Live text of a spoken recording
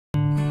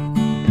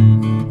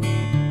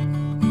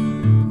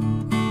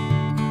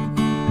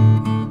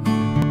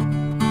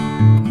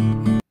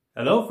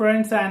Hello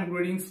friends and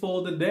greetings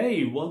for the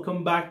day.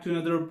 Welcome back to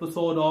another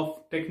episode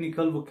of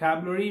Technical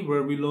Vocabulary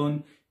where we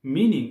learn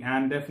meaning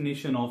and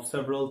definition of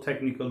several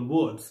technical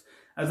words.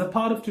 As a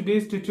part of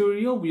today's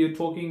tutorial, we are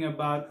talking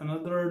about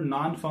another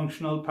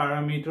non-functional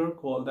parameter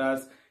called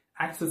as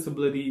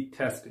accessibility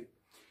testing.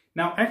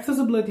 Now,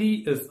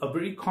 accessibility is a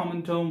very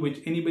common term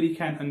which anybody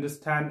can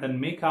understand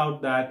and make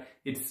out that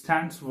it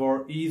stands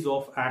for ease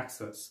of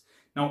access.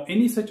 Now,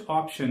 any such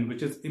option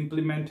which is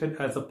implemented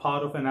as a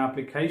part of an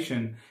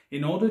application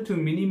in order to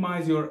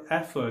minimize your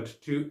effort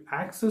to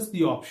access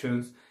the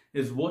options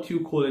is what you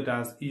call it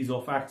as ease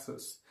of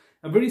access.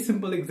 A very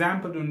simple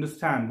example to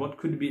understand what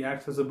could be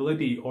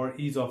accessibility or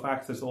ease of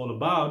access all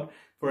about.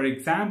 For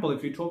example,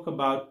 if you talk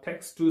about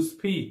text to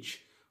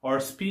speech or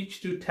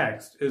speech to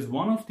text is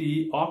one of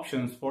the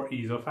options for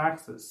ease of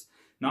access.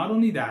 Not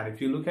only that,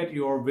 if you look at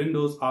your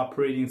Windows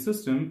operating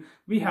system,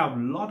 we have a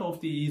lot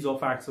of the ease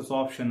of access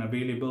option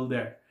available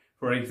there.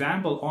 For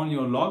example, on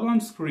your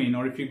logon screen,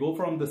 or if you go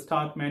from the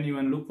start menu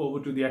and look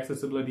forward to the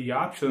accessibility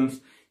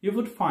options, you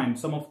would find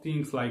some of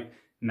things like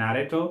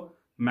narrator,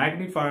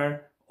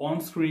 magnifier,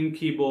 on-screen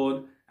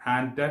keyboard,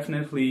 and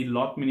definitely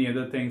lot many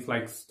other things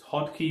like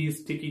hotkeys,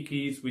 sticky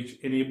keys, which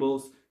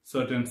enables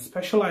certain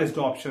specialized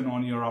option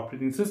on your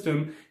operating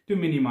system to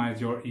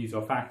minimize your ease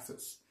of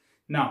access.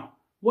 Now,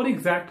 what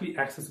exactly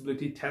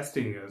accessibility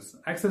testing is?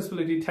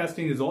 Accessibility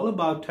testing is all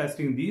about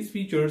testing these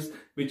features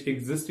which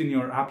exist in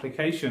your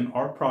application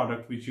or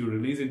product which you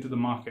release into the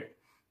market.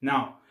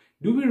 Now,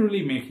 do we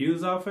really make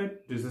use of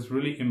it? This is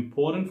really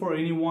important for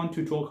anyone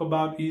to talk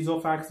about ease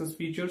of access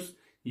features?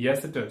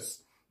 Yes, it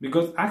is.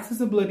 Because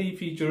accessibility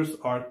features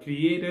are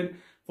created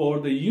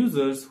for the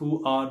users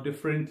who are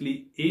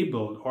differently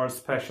abled or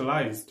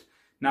specialized.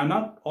 Now,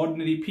 not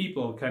ordinary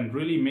people can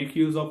really make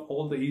use of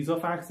all the ease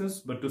of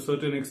access, but to a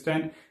certain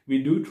extent,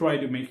 we do try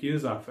to make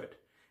use of it.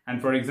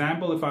 And for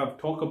example, if I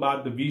talk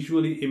about the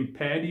visually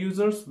impaired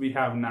users, we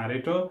have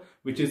narrator,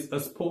 which is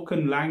a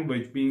spoken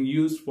language being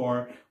used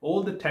for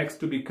all the text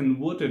to be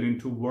converted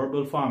into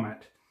verbal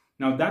format.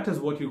 Now, that is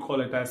what you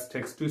call it as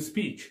text to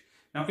speech.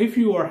 Now, if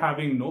you are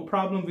having no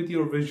problem with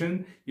your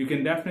vision, you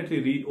can definitely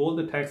read all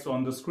the text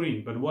on the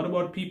screen. But what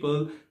about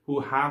people who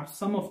have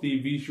some of the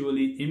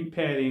visually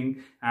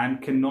impairing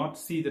and cannot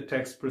see the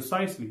text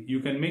precisely? You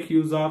can make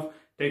use of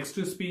text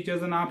to speech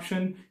as an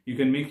option. You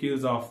can make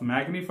use of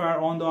magnifier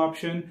on the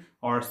option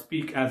or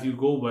speak as you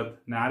go with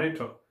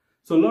narrator.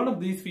 So a lot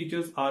of these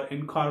features are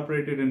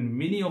incorporated in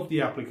many of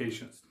the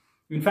applications.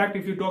 In fact,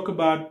 if you talk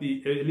about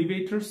the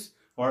elevators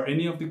or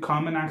any of the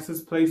common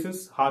access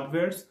places,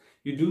 hardwares,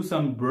 you do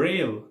some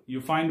braille,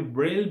 you find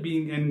braille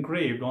being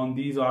engraved on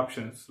these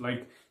options,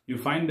 like you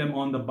find them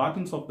on the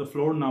buttons of the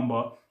floor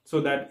number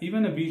so that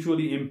even a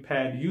visually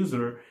impaired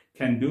user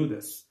can do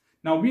this.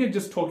 Now, we are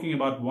just talking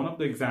about one of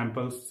the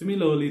examples.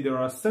 Similarly, there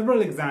are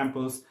several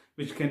examples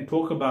which can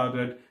talk about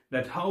it,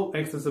 that how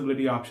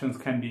accessibility options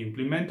can be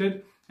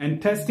implemented,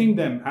 and testing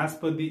them as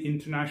per the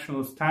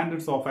international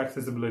standards of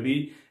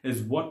accessibility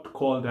is what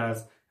called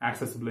as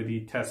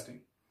accessibility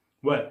testing.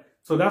 Well,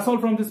 so that's all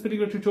from this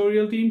particular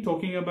tutorial team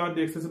talking about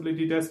the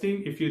accessibility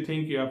testing. If you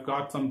think you have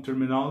got some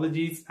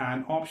terminologies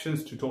and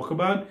options to talk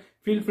about,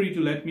 feel free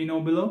to let me know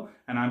below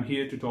and I'm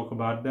here to talk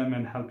about them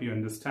and help you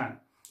understand.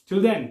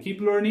 Till then, keep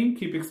learning,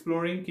 keep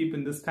exploring, keep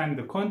understanding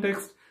the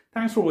context.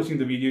 Thanks for watching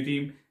the video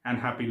team and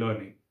happy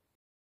learning.